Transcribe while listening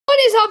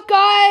is up,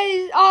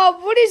 guys?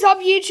 What is up,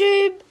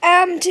 YouTube?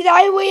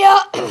 Today we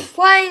are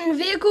playing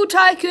Vehicle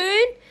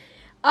Tycoon.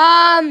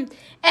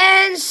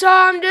 And so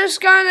I'm just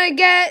gonna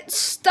get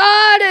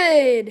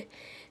started.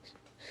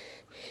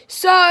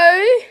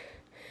 So,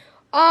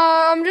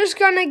 I'm just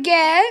gonna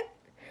get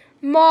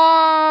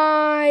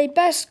my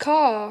best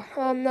car.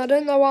 I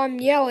don't know why I'm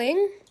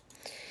yelling,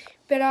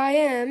 but I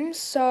am.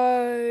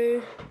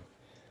 So,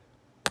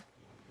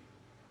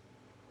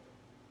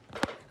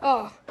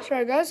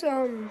 sorry guys.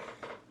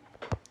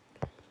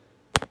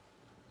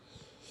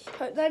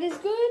 Hope that is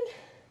good.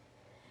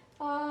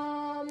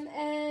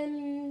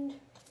 And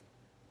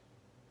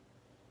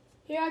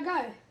here I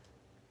go.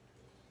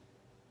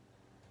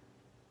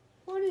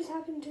 What has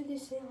happened to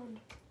this sound?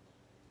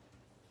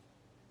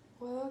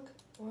 Work.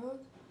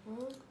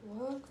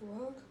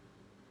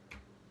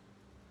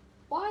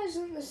 Why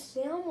isn't the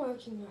sound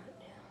working right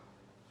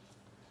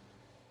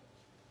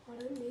now? I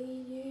don't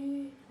need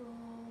you.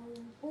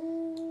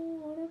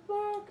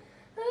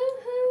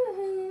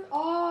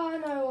 Oh, I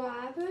know what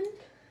happened.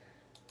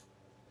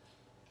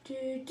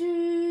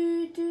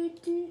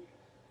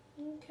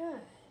 Okay.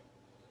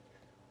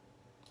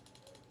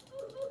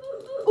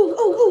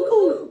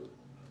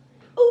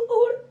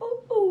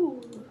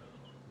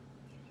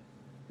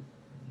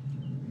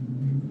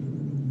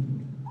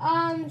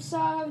 So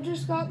I've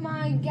just got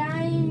my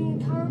game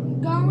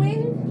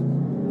going.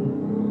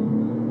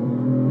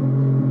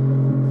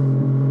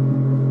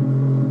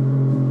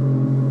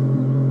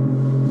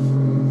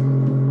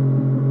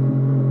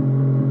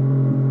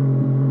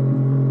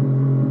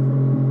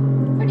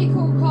 Pretty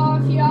cool car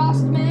if you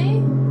ask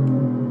me.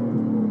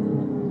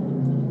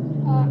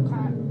 Oh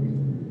crap.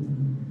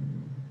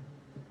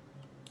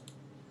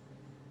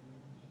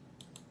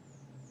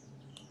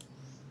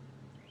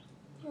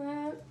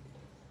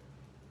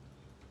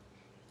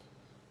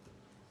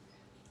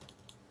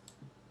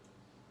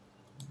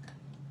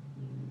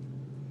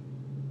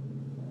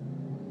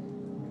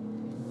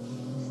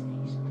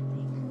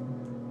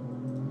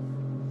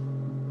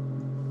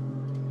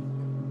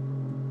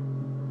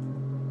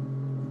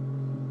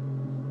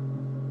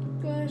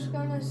 Just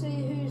gonna see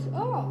who's I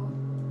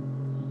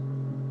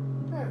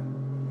don't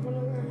know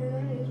who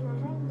that is, my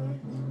friend though.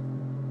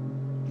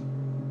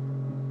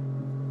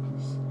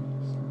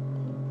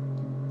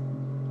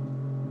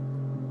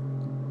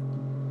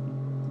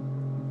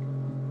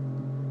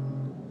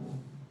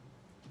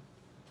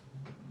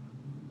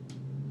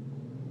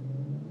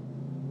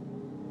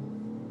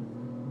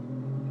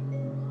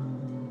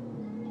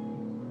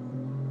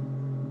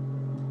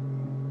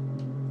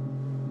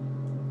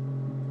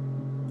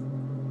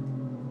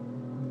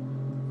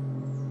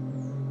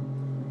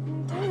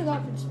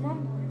 It's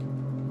mumbling.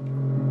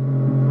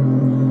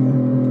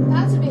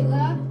 That's a bit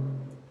loud.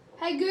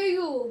 Hey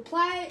Google,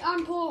 play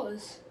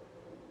unpause.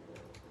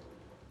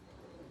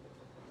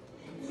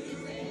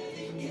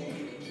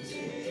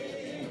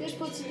 Just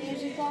put some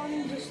music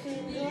on just to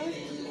enjoy.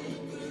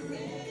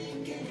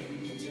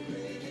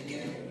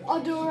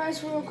 I'll do a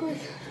race real quick.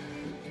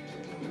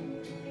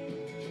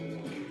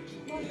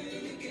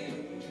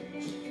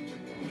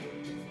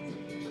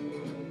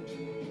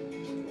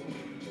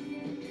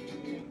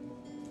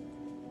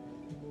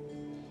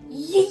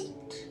 Yeet!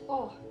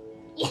 Oh,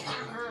 yeah!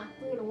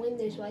 I'm gonna win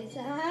this race.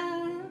 No,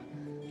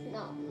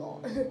 I'm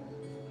not.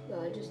 No,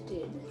 I just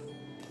did.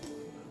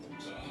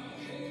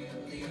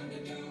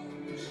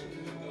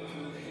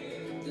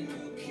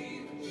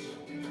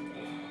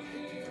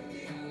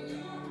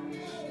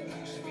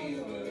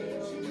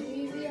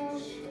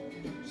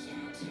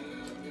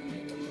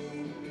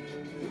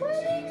 My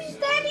name is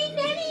Daddy,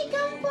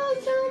 come for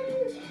some...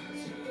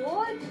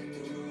 What?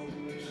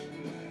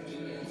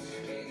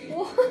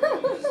 What?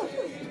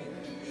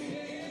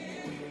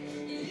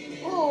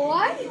 Oh,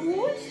 what?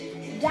 What?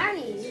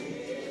 Danny.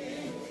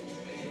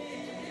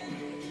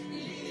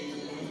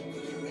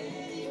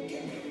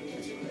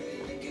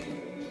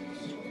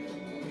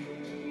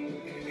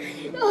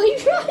 Oh,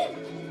 he's right.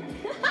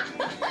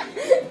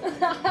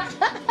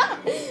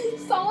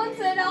 Someone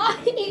said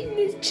hi in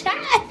this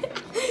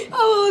chat.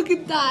 Oh, look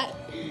at that.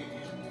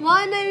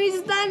 My name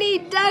is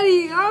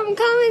Daddy. I'm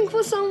coming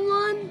for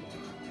someone.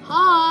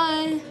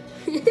 Hi.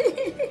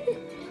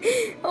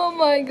 Oh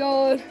my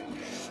god.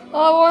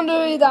 I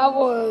wonder who that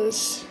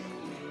was.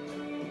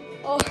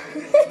 Oh,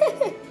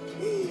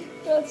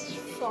 that's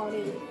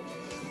funny.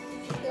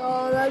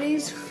 Oh, that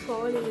is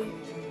funny.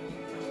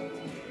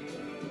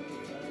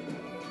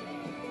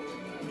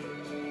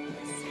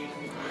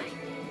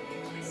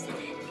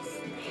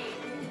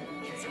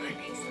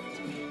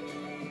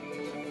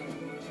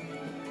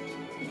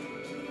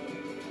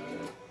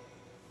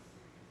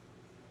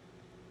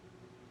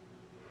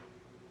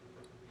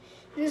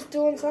 Just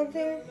doing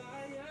something.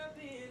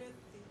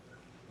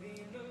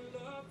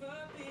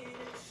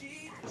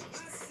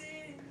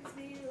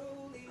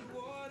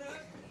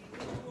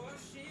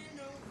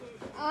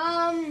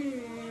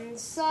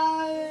 So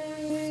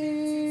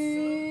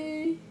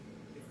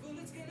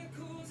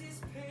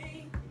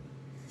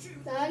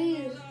that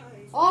is,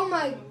 oh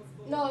my,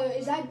 no,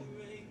 is that?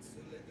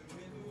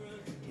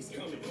 He's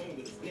coming home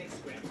with his next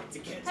scrap to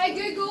Hey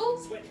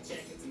Google.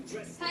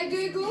 Hey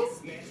Google.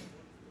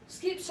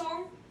 Skip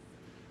song.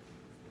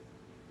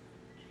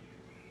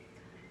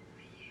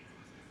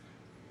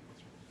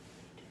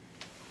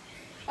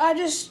 I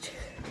just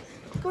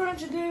got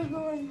onto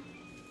Google and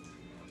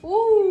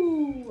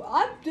ooh,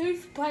 I do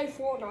play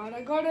Fortnite.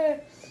 I gotta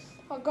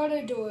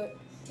do it.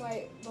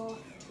 Wait, oh.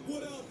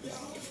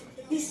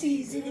 This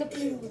is in the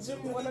blues,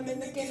 and when I'm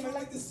in the game, I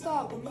like to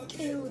stop on my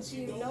kills.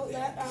 You know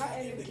that I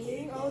am the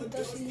king. Oh,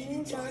 does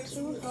you try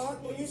to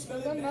hurt me?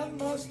 Spell the love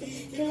most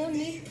killing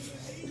me.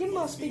 You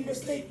must be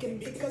mistaken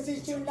because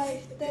it's your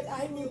life that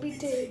I will be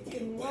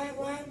taking. Why,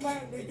 we're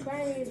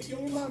crying too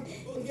long.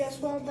 But guess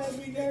what,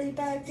 baby, very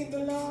back in the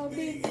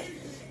lobby.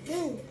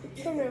 Boom,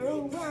 come here,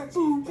 oh, rock,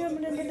 boom, come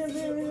in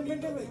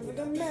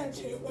the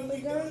match. When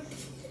we go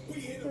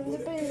from the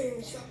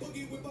bench.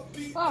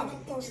 Oh,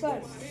 what's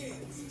that?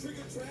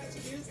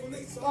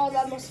 Oh,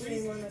 that must have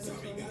been one of those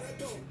ones.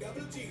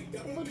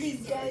 What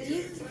did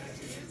daddy?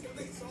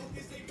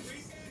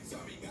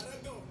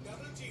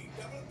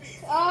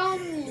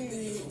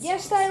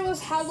 Yesterday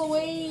was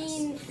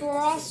Halloween for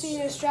us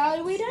in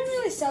Australia. We don't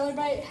really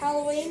celebrate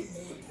Halloween,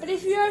 but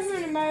if you're over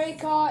in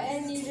America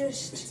and you're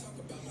just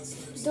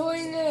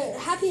doing a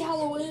happy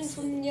Halloween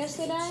from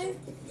yesterday,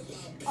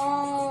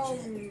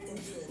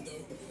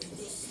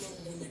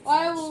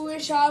 I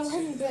wish I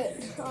went,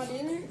 but I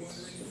didn't.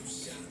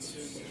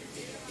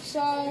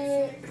 So,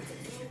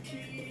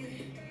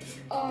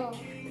 oh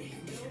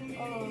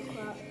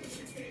crap.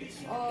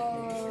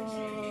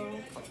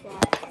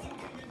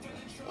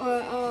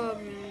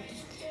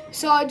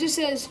 So it just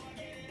says,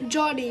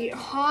 Jonny,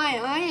 hi,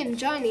 I am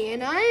Jonny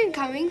and I am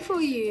coming for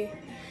you.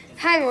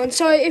 Hang on,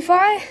 so if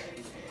I,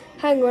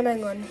 hang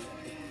on.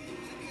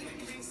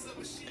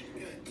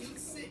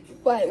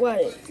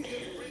 Wait.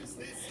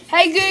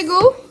 Hey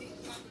Google,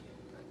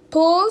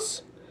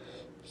 pause.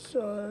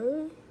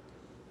 So,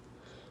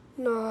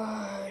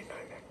 no.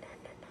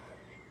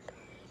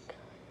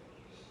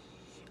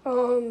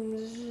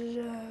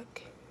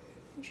 Zack.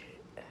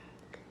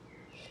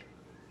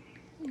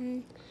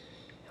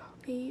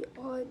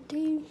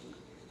 B-I-D.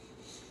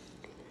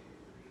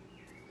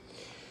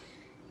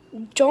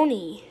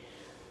 Jonny.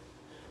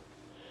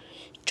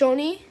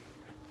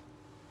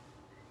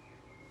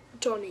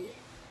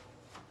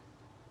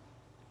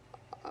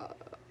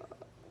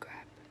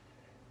 Crap.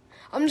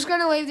 I'm just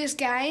gonna leave this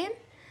game.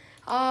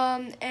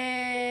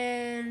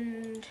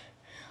 And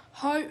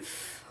hope.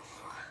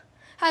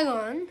 Hang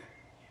on.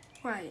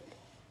 Wait.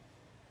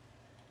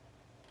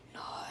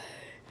 No.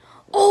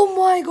 Oh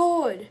my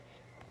god.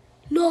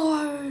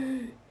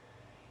 No.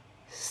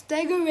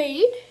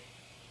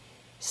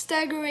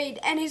 Staggered,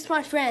 and he's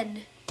my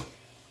friend.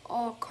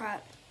 Oh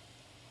crap.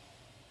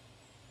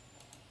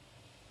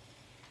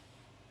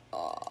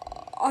 Oh,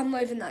 I'm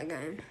leaving that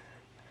game.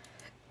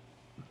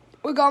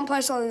 We're gonna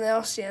play something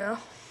else, you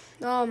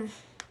know.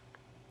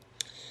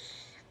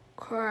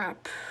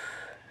 Crap.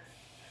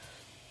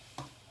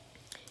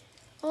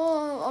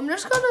 Oh, I'm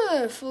just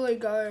gonna fully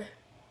go.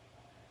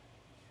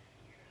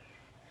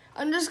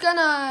 I'm just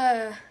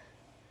gonna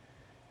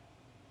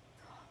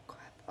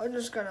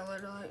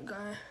literally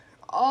go.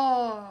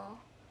 Oh,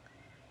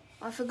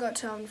 I forgot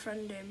to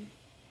unfriend him.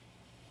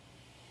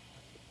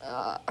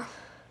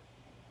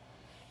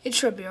 It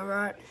should be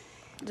alright.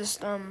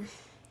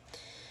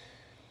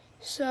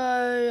 So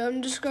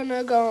I'm just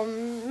gonna go,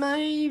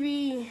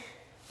 maybe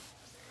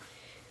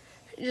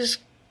just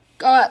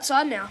go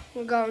outside now.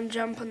 We'll go and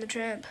jump on the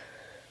tramp.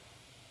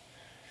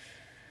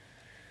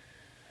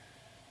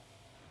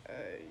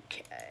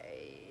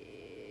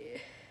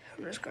 Okay.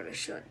 I'm just gonna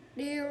shut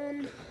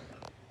down.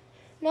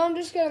 No, I'm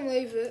just gonna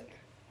leave it.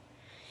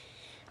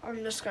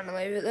 I'm just gonna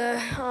leave it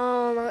there.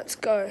 Let's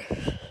go.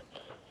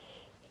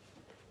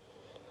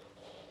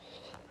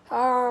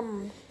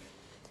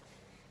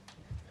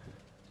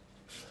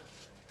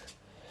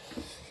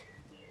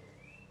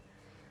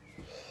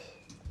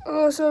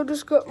 So I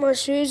just got my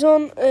shoes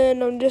on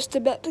and I'm just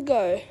about to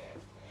go.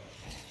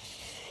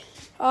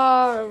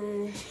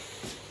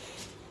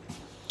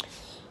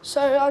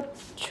 So our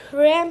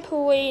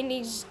trampoline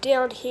is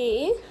down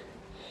here.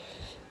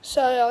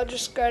 So I'll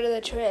just go to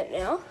the tramp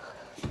now.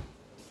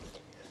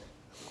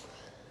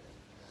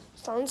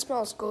 Something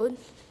smells good.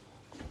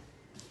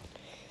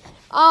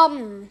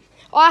 I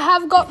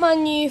have got my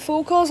new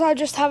full course. I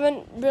just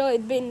haven't really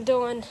been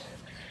doing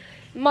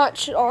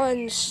much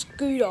on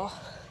scooter.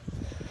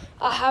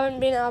 I haven't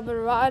been able to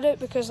ride it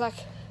because, like,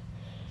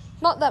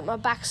 not that my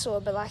back's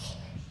sore, but like,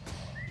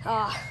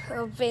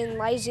 I've been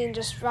lazy and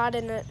just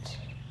riding it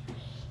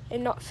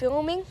and not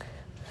filming.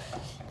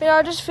 But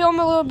I just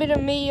film a little bit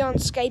of me on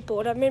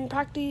skateboard. I've been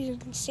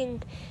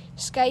practicing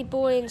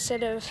skateboard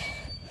instead of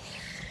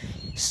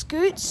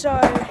scoot, so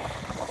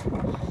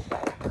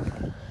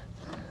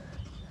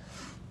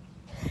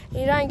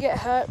you don't get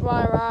hurt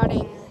by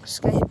riding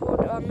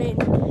skateboard. I mean,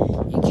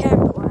 you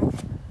can, but like,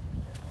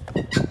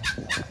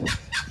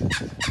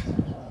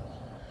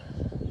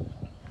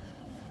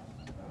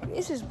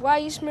 this is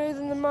way smoother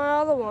than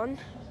my other one.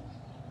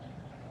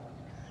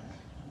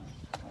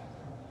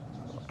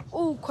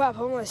 Ooh. Oh crap, I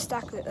almost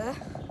stacked it there.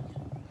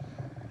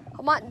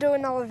 I might do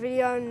another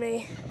video on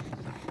me.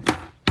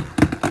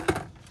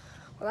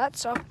 Well, that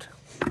sucked.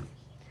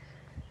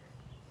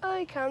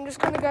 Okay, I'm just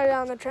going to go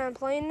down the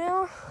trampoline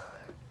now.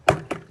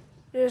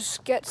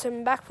 Just get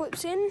some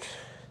backflips in.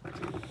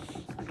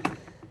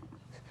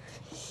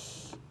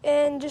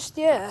 And just,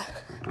 yeah.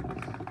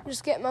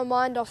 Just get my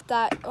mind off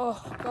that.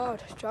 Oh,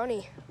 God,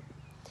 Johnny.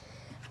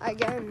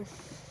 Again.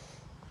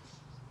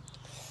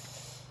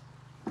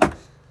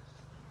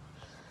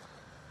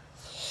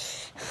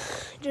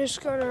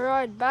 Just going to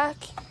ride back.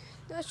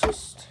 That's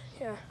just,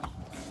 yeah.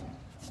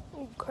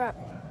 Oh, crap.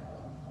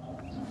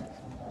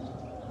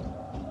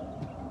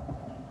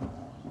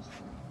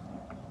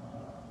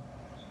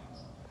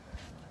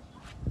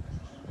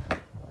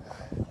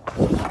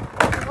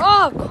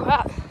 Oh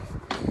crap.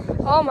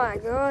 Oh my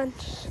god.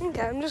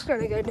 Okay, I'm just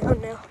gonna go down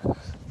now.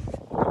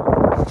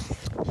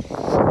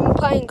 I've been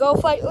playing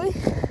golf lately.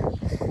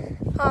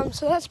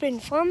 So that's been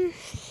fun.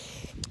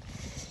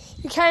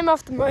 We came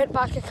off the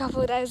motorbike a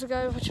couple of days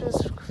ago, which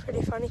was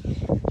pretty funny.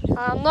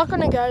 I'm not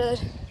gonna go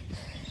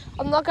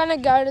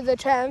to the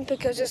tram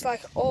because it's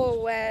like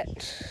all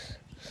wet.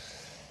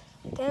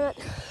 Damn it.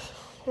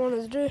 What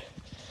wanted to do?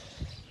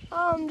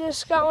 I'm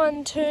just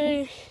going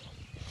to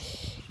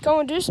go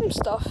and do some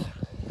stuff.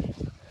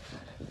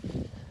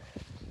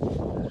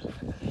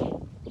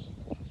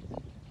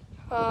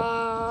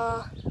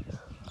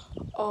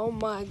 Oh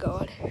my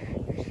god.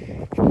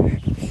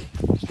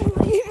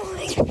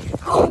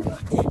 Oh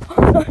god.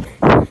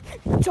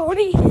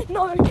 Johnny,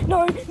 no,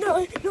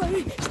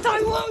 stay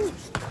long.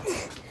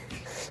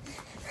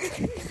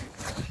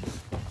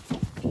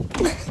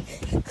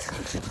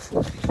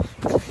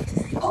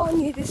 Oh, I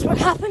knew this would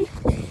happen.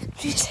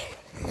 Jeez.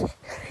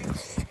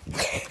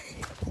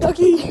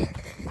 Doggy.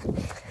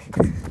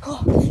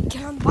 Oh,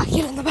 get on the bike,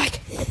 get on the bike,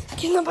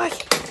 get on the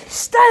bike.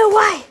 Stay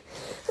away.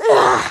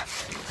 Ugh.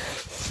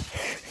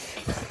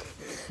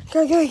 Go.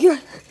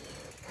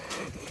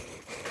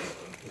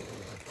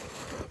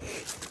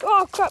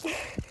 Oh crap,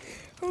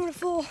 I'm gonna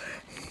fall.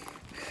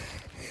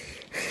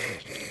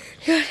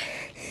 Good.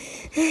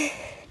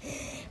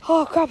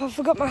 Oh crap, I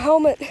forgot my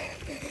helmet.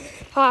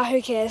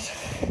 Who cares?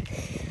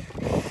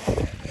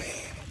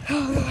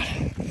 Oh god,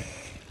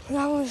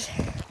 that was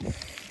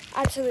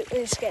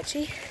absolutely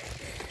sketchy.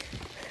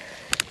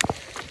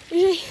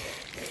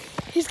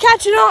 He's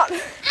catching up.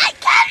 I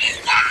can't.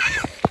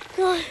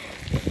 No. No.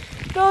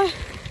 Go.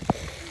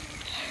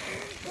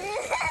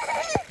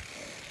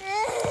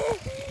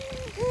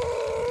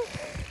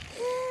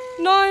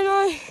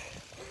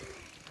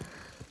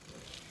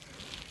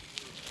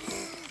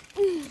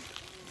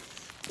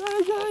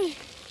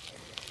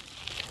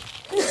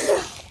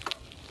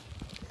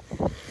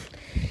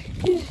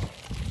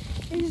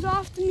 He's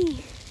after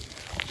me.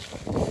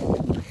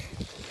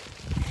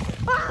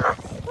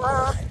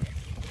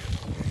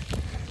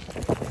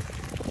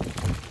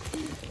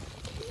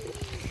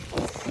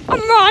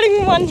 I'm riding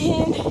in one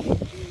hand.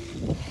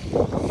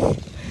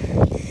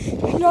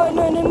 No.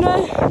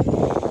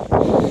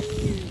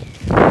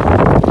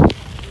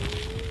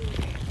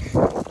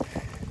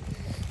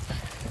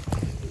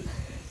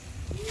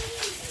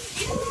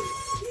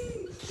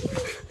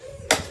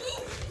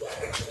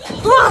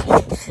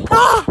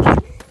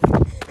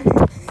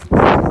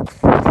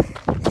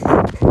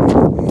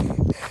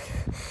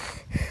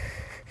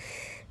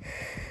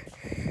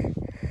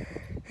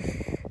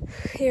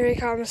 Here he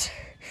comes.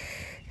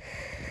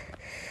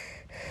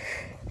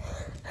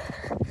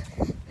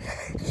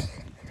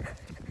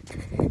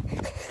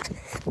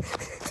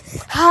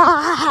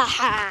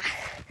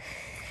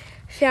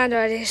 Found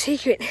out a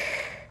secret.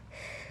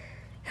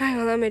 Hang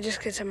on, let me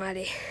just get some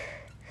ID.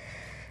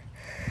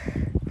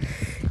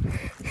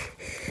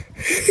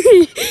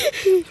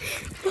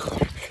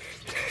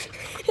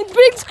 It's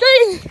big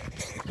screen.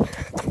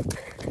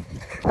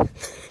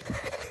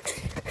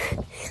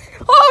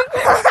 Oh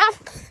crap!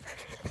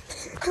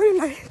 Oh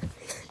my.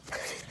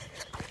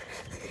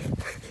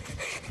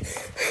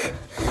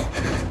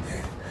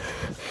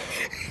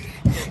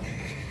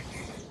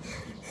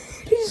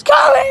 He's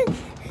coming!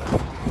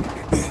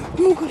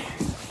 Oh good.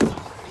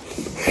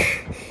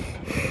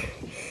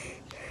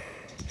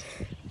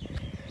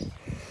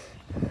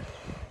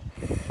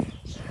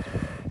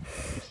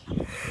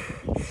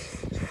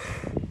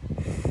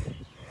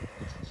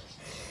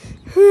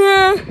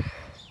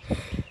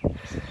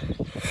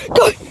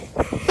 Go!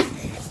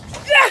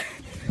 Yeah!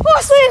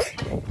 Austin!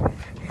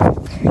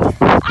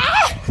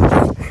 Ah!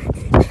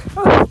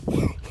 Oh.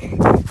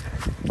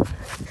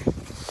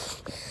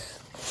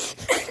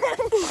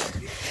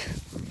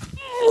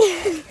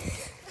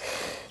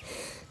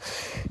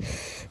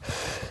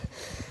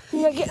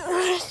 You're not getting the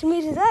rest of me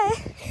today.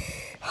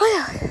 Oh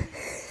yeah.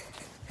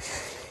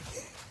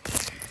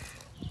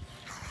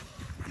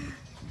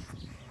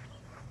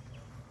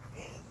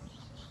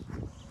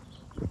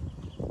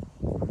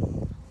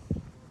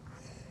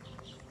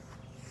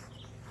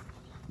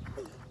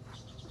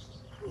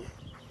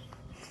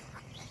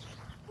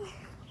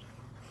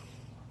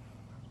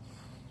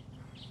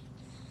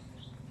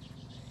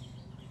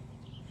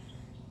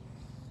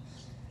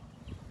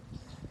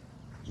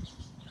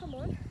 Come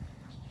on.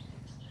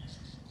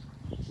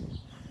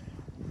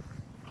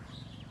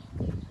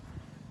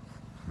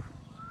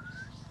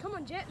 Come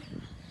on, Jet.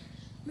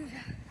 Move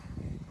out.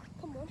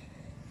 Come on.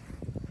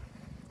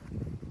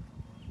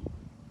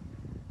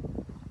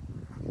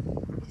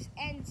 This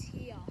ends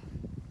here.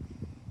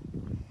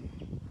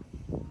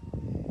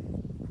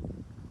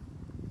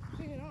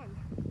 Bring it on.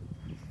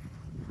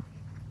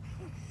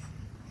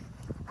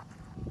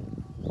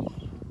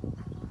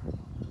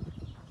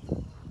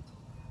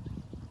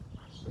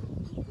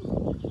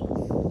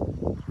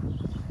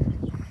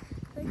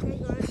 Okay,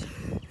 guys.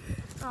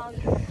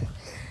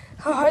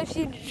 I hope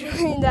you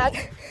enjoyed that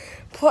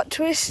plot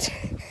twist.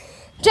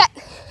 Jet!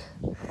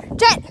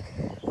 Jet!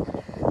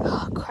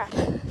 Oh, crap.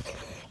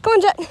 Come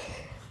on, Jet.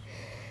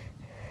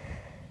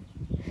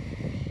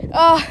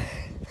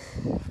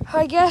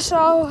 I guess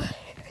I'll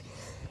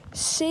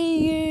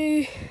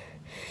see you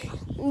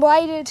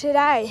later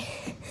today.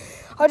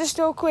 I'll just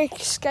do a quick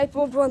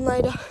skateboard run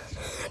later.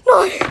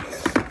 No!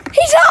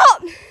 He's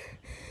up!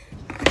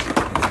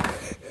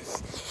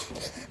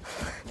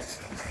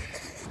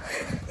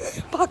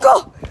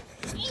 Buckle!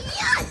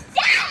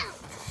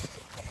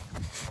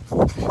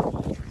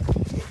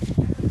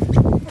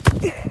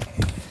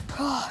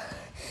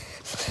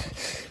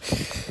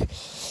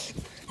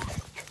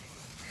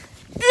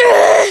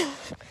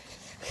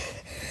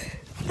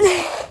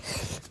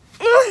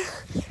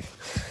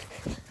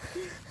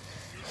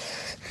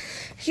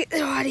 Get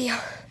the radio.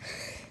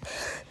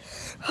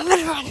 I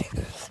better run.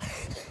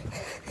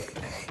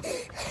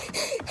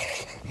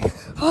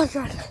 Oh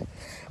god.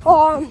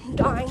 Oh, I'm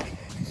dying.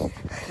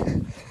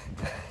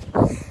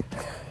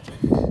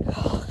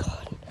 Oh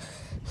god.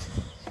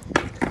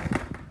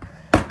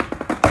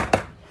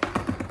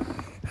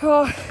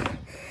 Oh.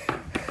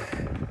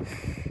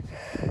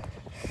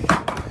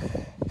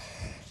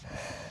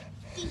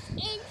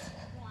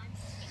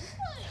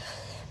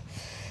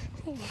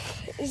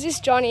 Is this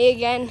Jonny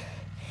again?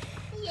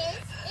 Yes,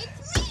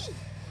 it's me.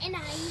 And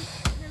I'm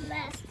the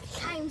last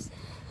times.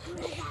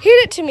 Hit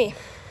it to me.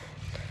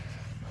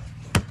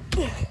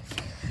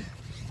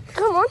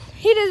 Come on,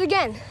 hit it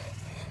again.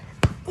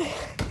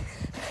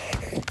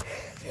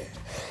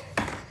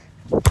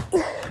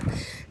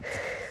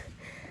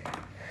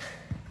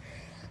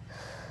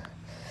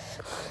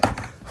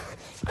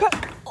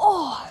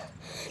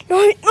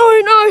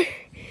 Oh, no.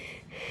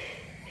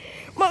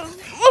 My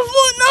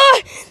foot, no.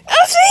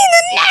 I'm seeing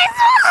the next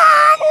one.